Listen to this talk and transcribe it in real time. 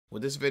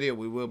With this video,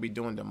 we will be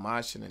doing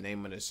Dimash, and the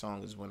name of the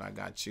song is When I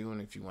Got You.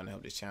 And if you want to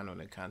help this channel and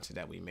the content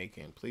that we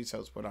making, please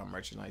help support our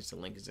merchandise. The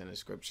link is in the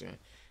description.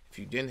 If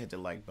you didn't hit the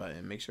like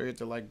button, make sure you hit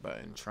the like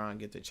button. Try and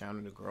get the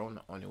channel to grow. And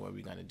the only way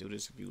we're going to do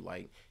this if you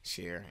like,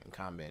 share, and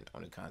comment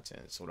on the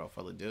content. So without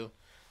further ado,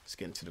 let's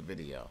get into the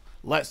video.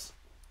 Let's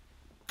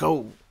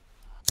go.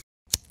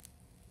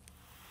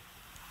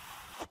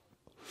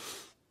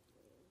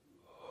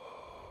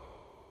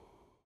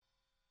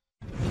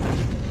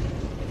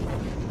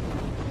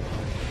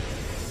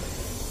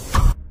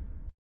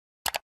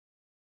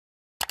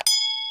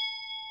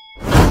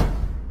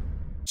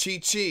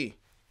 Chi,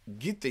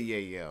 get the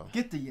yayo.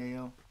 Get the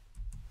yayo.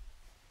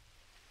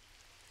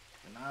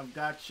 And I've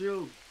got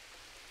you.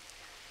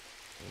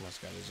 He must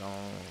got his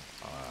own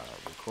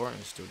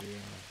recording studio.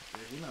 Yeah,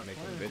 he not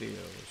making playing.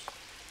 videos.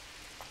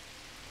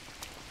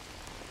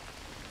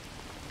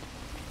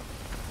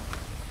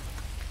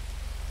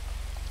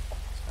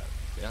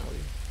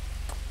 Bentley.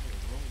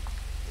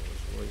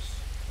 Rolls Royce.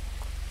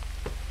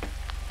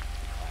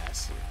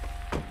 Classic.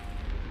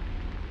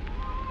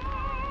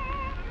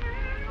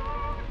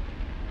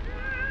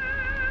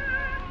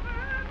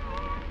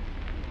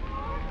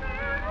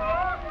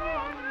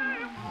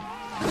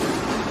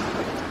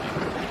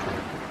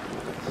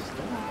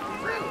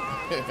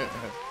 Wow.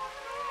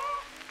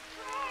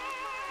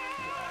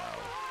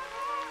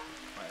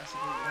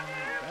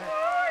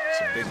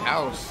 It's a big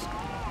house.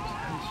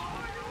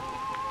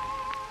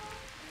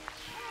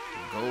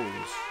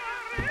 Goals.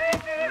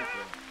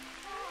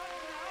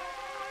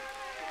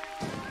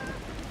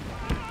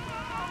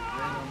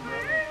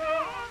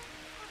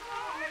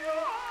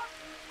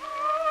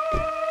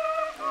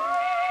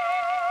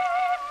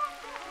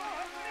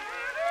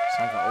 It's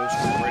like an old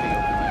school radio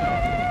player.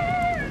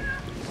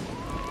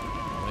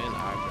 When I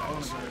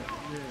got you.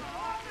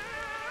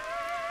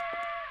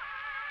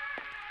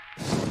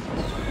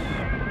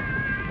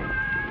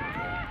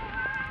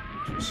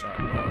 Just shot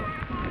well.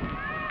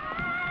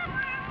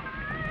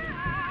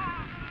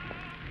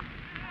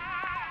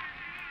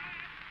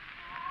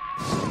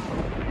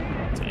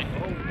 Dang.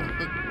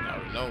 Out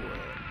of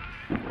nowhere.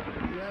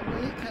 Yeah, I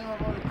mean, he came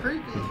up on the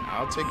creepy.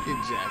 I'll take your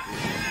jacket.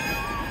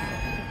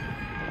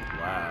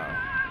 Wow.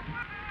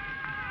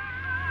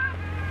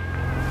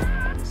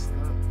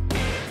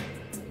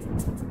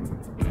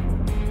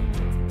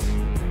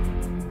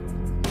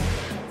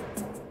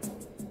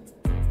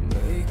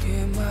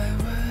 Making my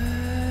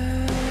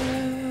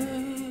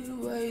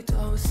way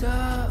down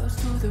south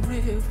to the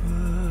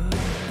river,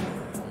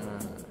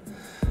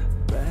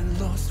 been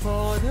lost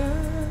for days,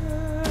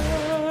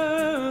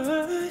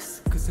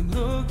 'cause I'm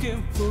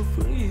looking for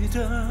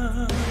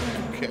freedom.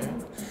 Okay.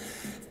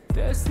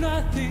 There's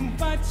nothing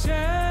but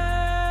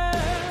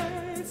chains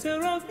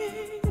around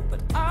me,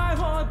 but I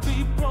won't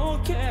be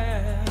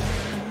broken,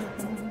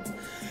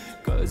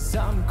 'cause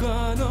I'm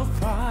gonna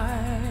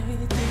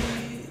fight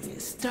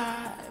this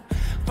time,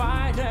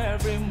 fight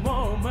every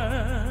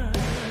moment.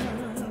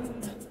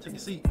 Take a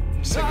seat.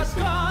 Not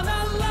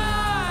gonna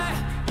lie,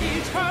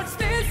 it hurts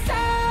this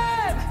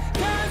time,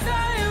 'cause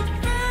I am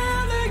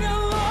feeling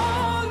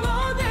alone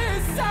on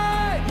this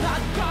side.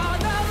 Not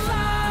gonna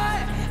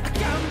lie, I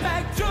come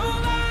back to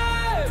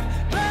life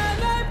when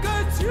I've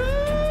got you.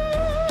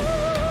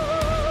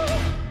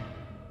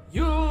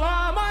 You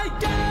are my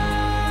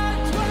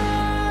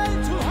gateway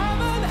to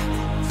heaven.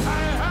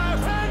 I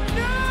haven't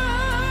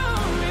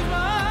known in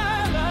my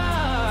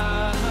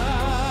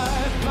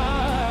life,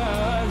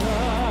 my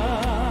love.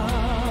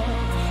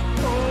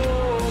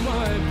 Oh,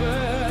 my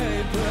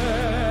baby,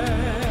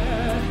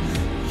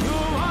 you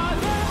are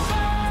the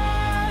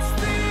best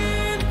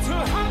thing to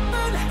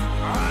happen.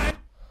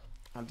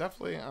 I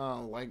definitely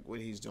like what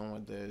he's doing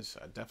with this.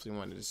 I definitely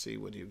wanted to see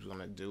what he was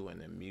gonna do in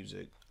the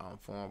music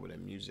form with a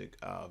music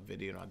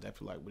video, and I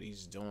definitely like what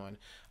he's doing.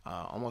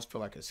 Almost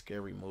feel like a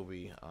scary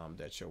movie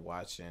that you're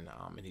watching,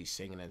 and he's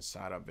singing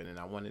inside of it. And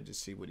I wanted to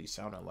see what he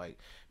sounded like,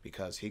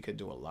 because he could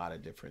do a lot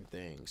of different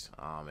things.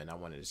 And I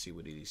wanted to see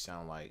what he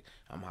sound like.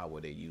 How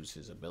would they use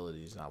his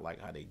abilities? And I like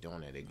how they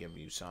doing it. They give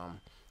you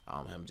some.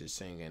 Him just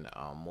singing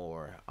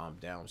more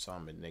down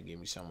some, and they give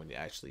me some when they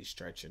actually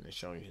stretching and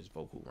showing you his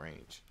vocal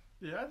range.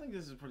 Yeah, I think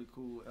this is pretty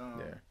cool.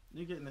 Yeah.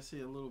 You're getting to see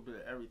a little bit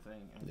of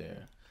everything. And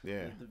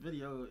Yeah. The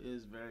video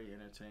is very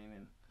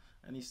entertaining,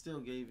 and he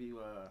still gave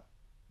you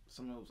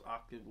some of those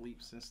octave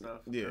leaps and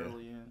stuff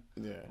early in.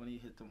 Yeah. When he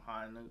hit them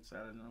high notes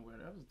out of nowhere,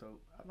 that was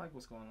dope. I like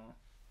what's going on.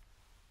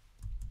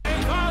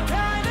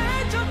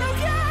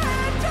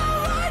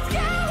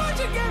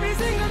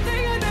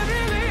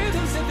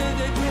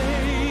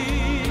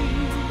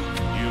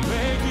 You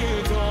make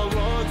it all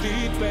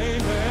worthy,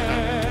 baby.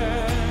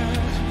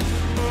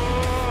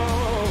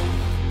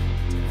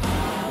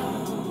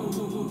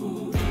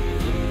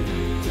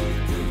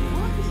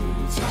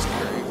 That's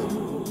crazy.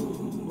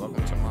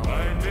 Welcome to my life.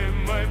 I'm in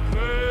my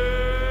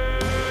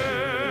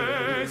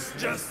place,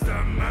 just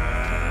a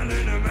man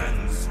in a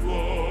man's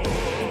world,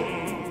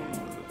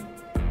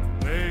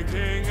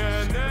 making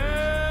a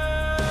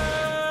name.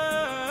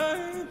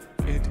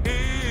 It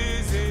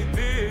is in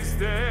these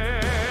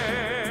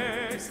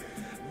days,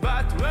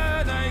 but when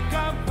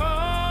come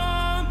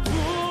home to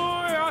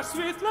your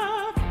sweet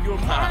love. You're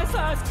my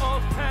slice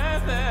of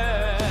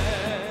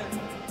heaven.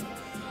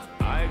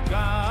 I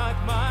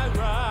got my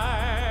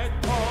right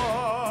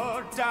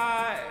or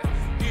die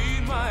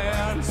in my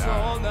arms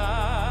all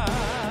night.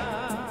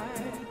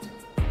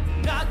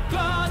 Not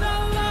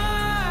gonna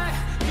lie,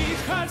 it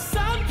hurts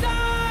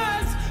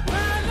sometimes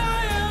when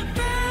I am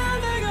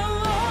feeling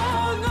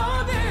alone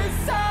on this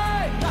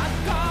side. Not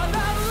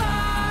gonna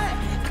lie,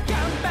 I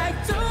come back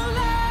to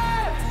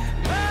life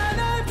when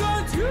I'm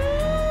gone you.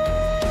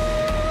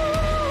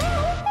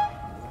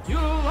 You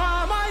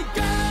are my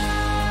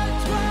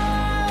gateway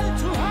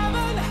to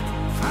heaven.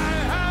 I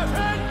have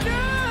had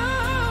you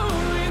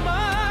in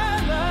my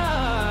life,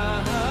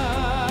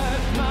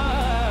 my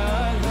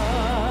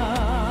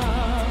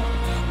love.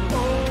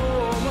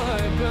 Oh,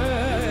 my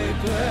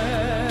baby.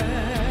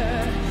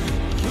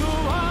 You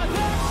are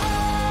the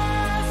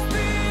best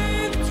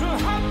thing to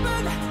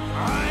happen.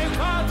 I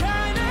got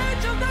an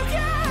edge of the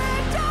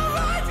cat.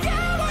 Alright,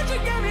 yeah, what you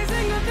gave me,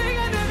 sing a thing I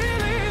never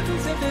lived to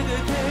set the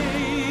day.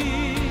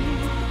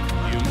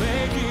 You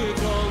make it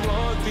all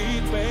worth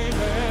it,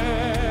 baby.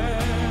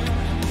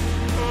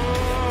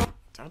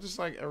 I just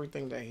like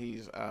everything that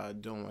he's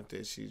doing with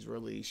this. He's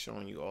really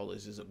showing you all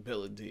his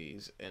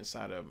abilities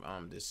inside of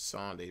this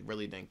song. They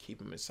really didn't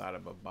keep him inside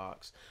of a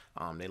box.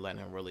 They let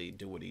him really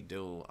do what he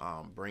do,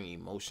 bring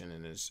emotion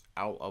in his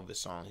out of the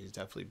song. He's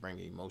definitely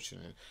bringing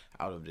emotion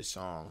out of the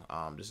song.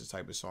 This is the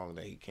type of song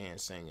that he can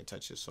sing and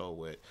touch your soul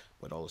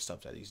with all the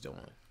stuff that he's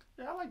doing.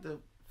 Yeah, I like the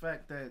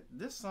fact that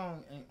this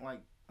song ain't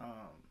like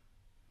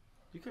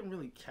you couldn't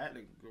really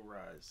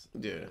categorize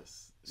Yeah,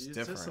 this. it's It's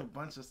just a different.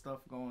 bunch of stuff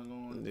going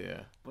on.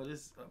 Yeah, But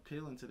it's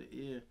appealing to the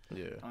ear.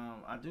 yeah,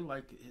 I do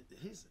like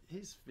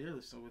he's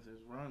fearless with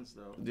his runs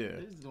though. Yeah.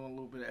 He's doing a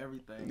little bit of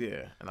everything.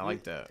 yeah, and I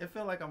like that. It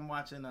felt like I'm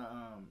watching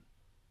a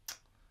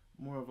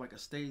more of like a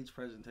stage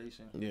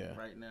presentation. Yeah.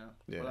 Right now.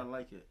 Yeah. But I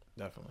like it.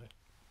 Definitely.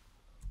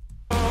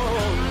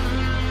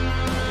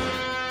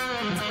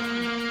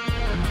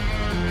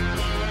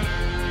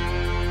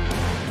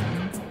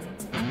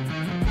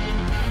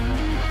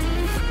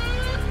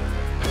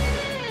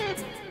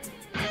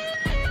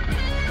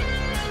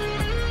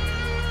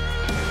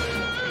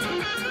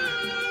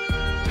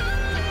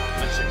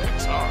 That shit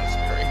guitar is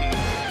crazy.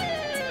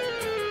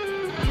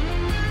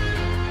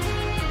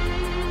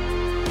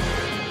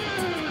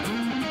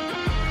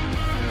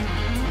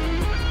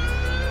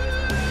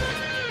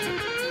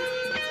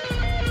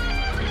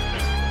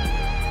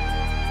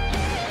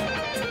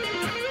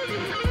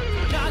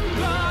 Not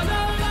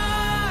gonna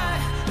lie,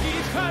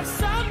 it hurts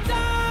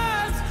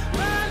sometimes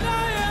when I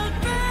am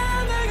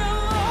feeling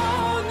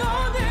alone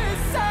on this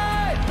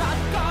side. Not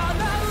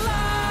gonna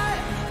lie,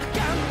 I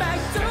come back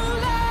to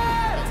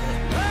life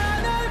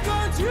when I'm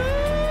gone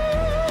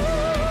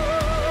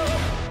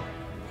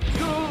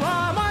you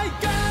are my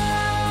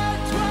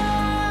gateway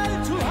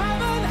to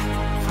heaven.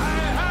 I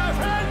have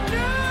had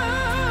you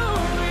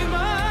in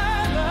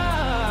my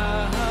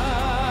life,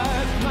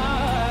 my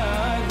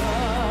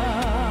love.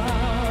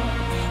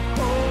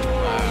 Oh,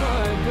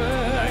 my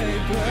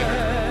baby.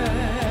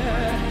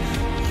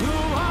 You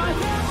are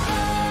the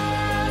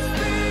best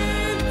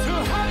thing to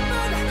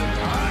happen.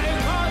 I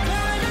got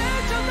an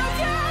edge of the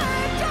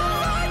cat.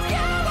 Alright,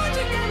 yeah, what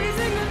you gave me,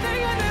 sing the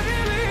thing I never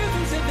lived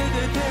to set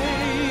the day.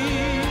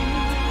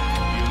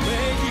 You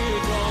make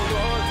it all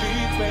worth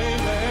it,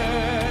 baby.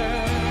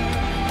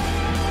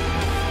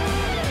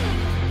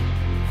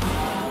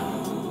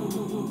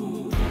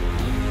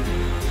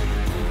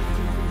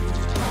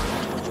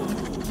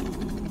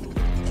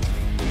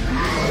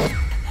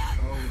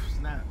 Oh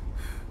snap.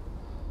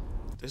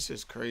 This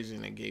is crazy,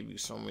 and they gave you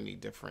so many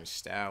different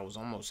styles,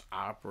 almost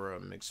opera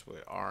mixed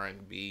with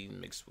R&B,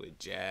 mixed with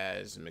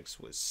jazz, mixed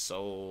with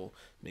soul,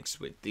 mixed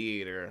with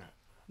theater.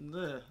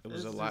 Yeah. It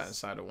was a lot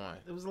inside of one.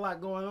 There was a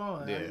lot going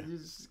on. Yeah. You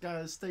just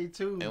gotta stay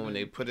tuned. And when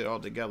they put it all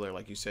together,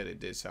 like you said, it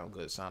did sound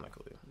good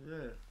sonically.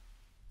 Yeah.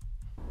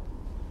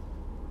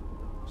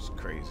 It's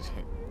crazy.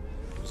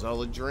 It was all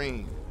a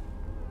dream.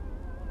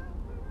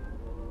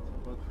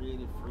 It's about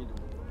creative freedom.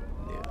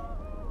 Yeah.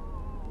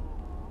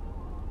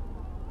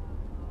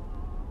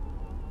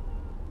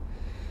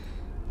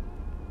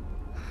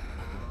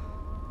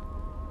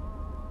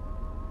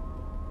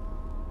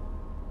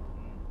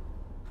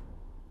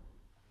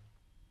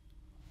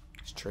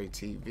 It's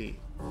TRE-TV.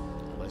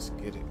 Let's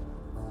get it.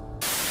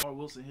 Mark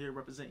Wilson here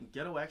representing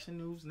Ghetto Action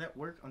News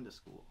Network _,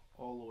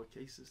 all lower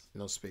cases.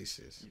 No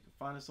spaces. You can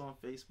find us on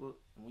Facebook,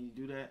 and when you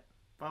do that,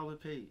 follow the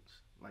page,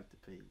 like the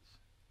page,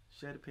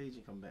 share the page,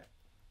 and come back.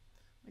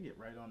 Let me get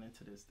right on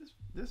into this.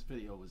 This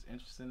video was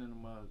interesting in the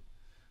mug.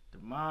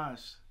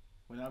 Dimash,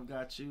 When I've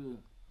Got You,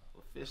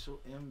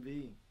 official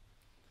MV.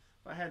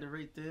 If I had to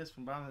rate this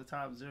from bottom to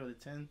top 0 to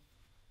 10,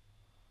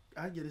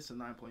 I'd give this a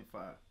 9.5.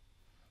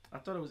 I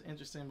thought it was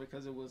interesting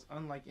because it was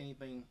unlike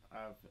anything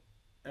I've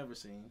ever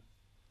seen.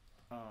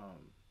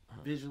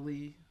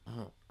 Visually,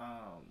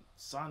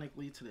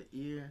 sonically to the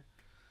ear,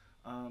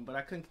 but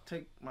I couldn't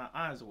take my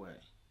eyes away.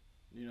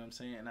 You know what I'm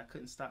saying? And I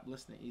couldn't stop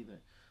listening either.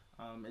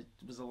 It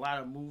was a lot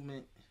of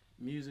movement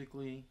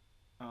musically,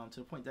 to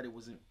the point that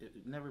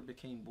it never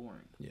became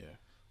boring. Yeah.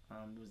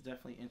 It was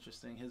definitely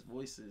interesting. His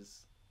voice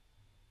is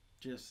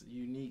just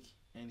unique,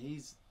 and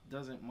he's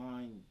doesn't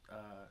mind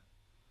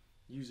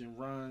using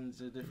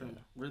runs or different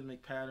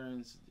rhythmic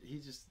patterns. He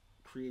just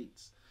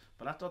creates.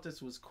 But I thought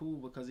this was cool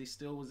because he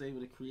still was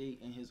able to create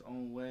in his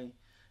own way,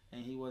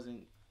 and he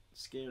wasn't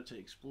scared to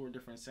explore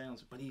different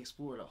sounds. But he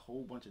explored a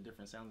whole bunch of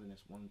different sounds in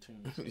this one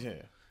tune. So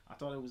Yeah. I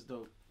thought it was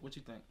dope. What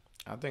you think?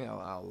 I think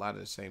a lot of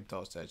the same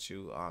thoughts that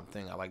you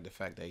think. I like the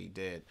fact that he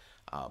did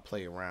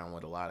play around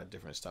with a lot of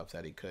different stuff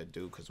that he could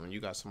do. Because when you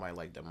got somebody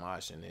like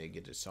Dimash and they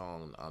get the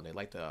song, they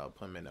like to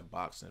put him in a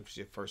box. And if it's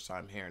your first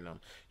time hearing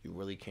them, you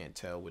really can't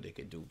tell what they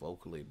could do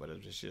vocally. But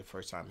if it's your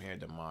first time hearing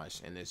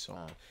Dimash in this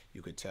song,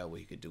 you could tell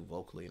what he could do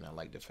vocally. And I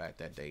like the fact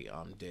that they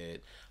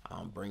did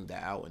bring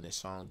that out in this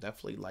song.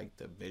 Definitely like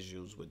the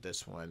visuals with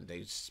this one.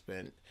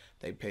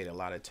 They paid a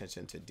lot of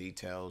attention to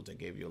details. They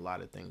gave you a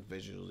lot of things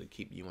visuals to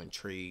keep you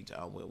intrigued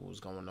with what was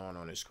going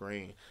on the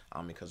screen,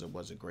 because it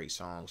was a great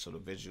song. So the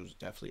visuals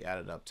definitely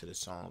added up to the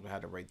song. I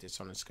had to rate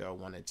this on a scale of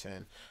 1 to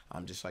 10.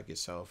 Just like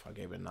yourself, I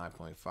gave it a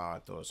 9.5. I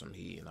thought it was some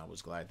heat, and I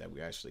was glad that we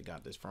actually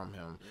got this from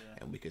him,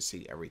 and we could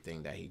see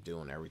everything that he's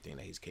doing, everything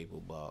that he's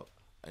capable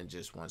of in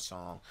just one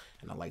song.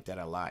 And I like that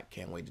a lot.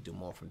 Can't wait to do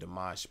more from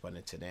Dimash. But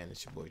until then,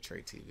 it's your boy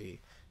TRE-TV,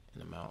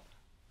 and I'm out.